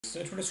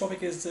So today's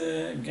topic is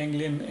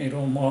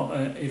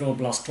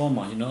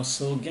ganglioneuroblastoma.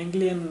 So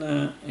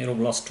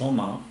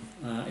ganglioneuroblastoma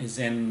is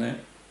an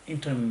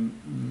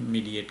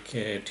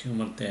intermediate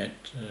tumor that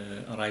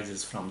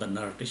arises from the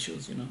nerve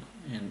tissues.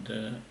 And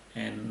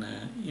an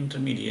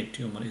intermediate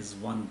tumor is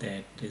one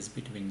that is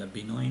between the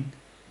benign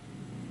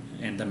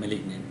and the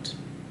malignant.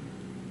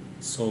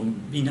 So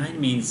benign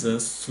means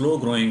slow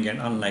growing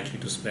and unlikely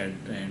to spread,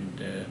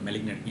 and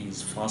malignant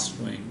means fast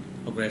growing,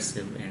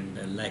 aggressive,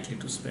 and likely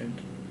to spread.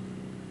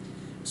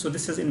 So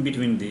this is in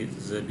between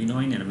these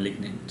benign and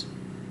malignant,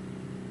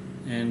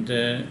 and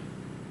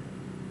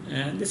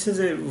this is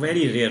a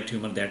very rare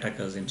tumor that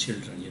occurs in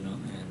children,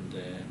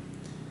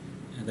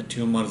 and the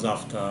tumors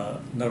of the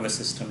nervous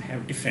system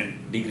have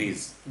different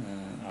degrees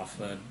of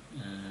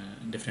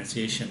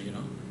differentiation,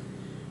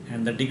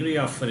 and the degree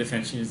of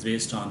differentiation is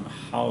based on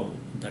how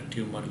the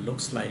tumor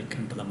looks like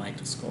under the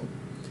microscope,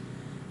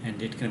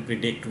 and it can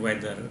predict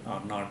whether or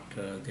not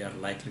they are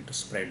likely to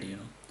spread.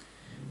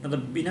 Now, the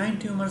benign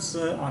tumors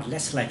are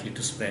less likely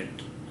to spread,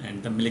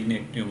 and the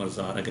malignant tumors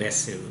are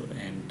aggressive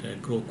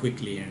and grow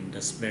quickly and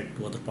spread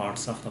to other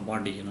parts of the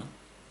body.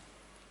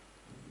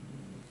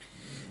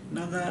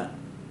 Now, the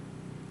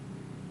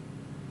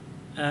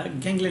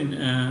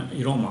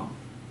ganglionneuroma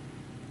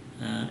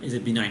is a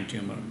benign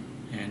tumor,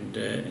 and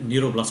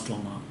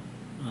neuroblastoma,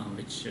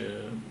 which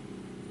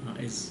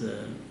is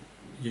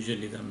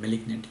usually the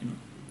malignant.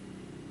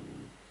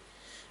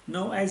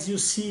 Now, as you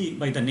see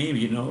by the name,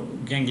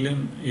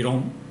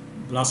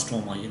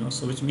 ganglioneuroblastoma,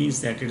 so which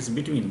means that it is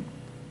between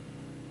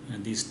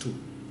these two.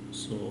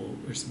 So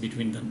it's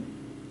between the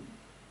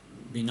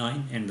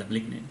benign and the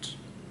malignant.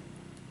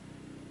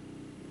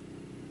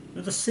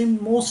 Now,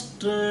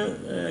 most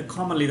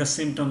commonly the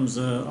symptoms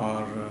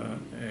are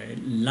a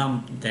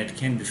lump that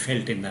can be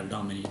felt in the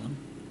abdomen.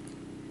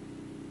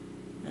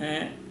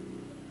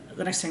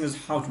 The next thing is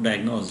how to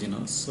diagnose.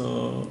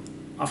 So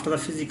after the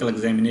physical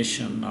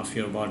examination of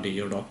your body,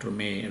 your doctor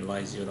may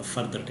advise you the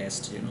further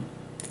test,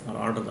 or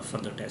order the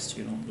further test,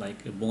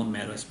 like a bone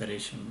marrow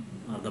aspiration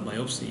or the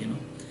biopsy,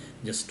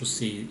 just to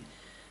see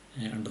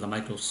under the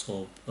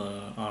microscope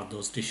are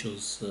those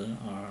tissues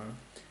are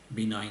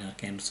benign or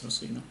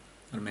cancerous,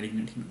 or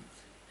malignant,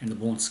 and the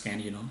bone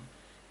scan,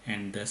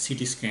 and the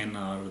CT scan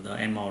or the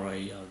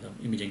MRI or the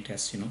imaging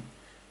test,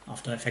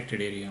 of the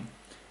affected area,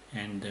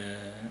 and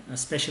a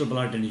special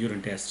blood and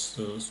urine test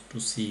to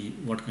see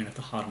what kind of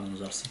the hormones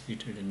are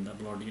secreted in the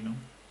blood,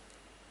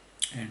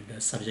 and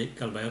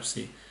surgical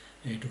biopsy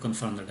to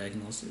confirm the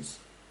diagnosis.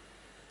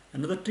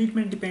 And the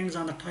treatment depends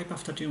on the type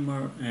of the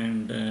tumor,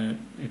 and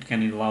it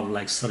can involve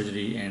like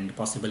surgery and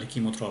possibly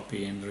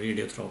chemotherapy and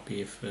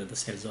radiotherapy if the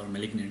cells are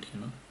malignant,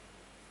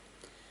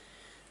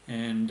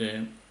 And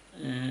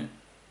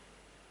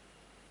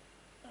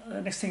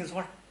next thing is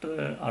what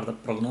are the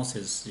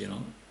prognosis,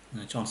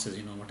 chances,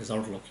 what is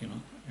outlook,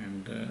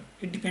 and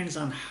it depends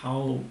on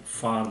how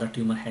far the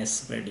tumor has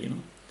spread,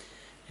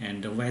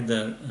 and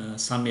whether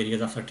some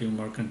areas of the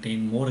tumor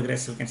contain more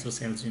aggressive cancer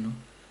cells,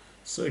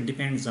 so it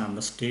depends on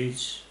the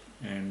stage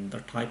and the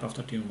type of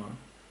the tumor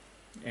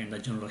and the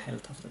general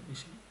health of the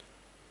patient.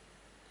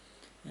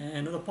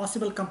 And the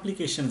possible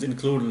complications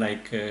include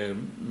like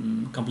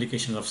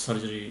complications of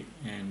surgery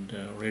and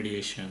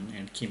radiation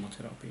and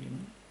chemotherapy,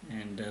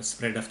 and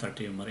spread of the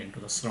tumor into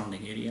the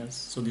surrounding areas.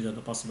 So these are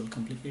the possible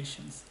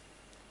complications.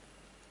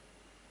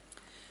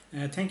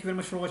 Thank you very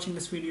much for watching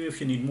this video. If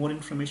you need more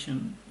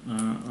information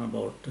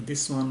about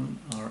this one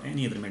or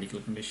any other medical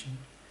condition,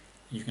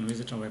 you can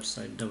visit our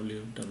website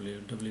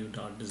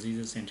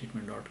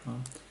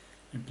www.diseasesandtreatment.com,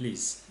 and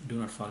please do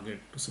not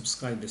forget to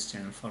subscribe this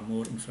channel for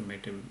more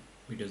informative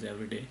videos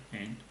every day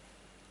and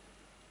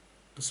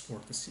to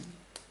support this channel.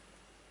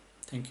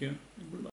 Thank you. Goodbye.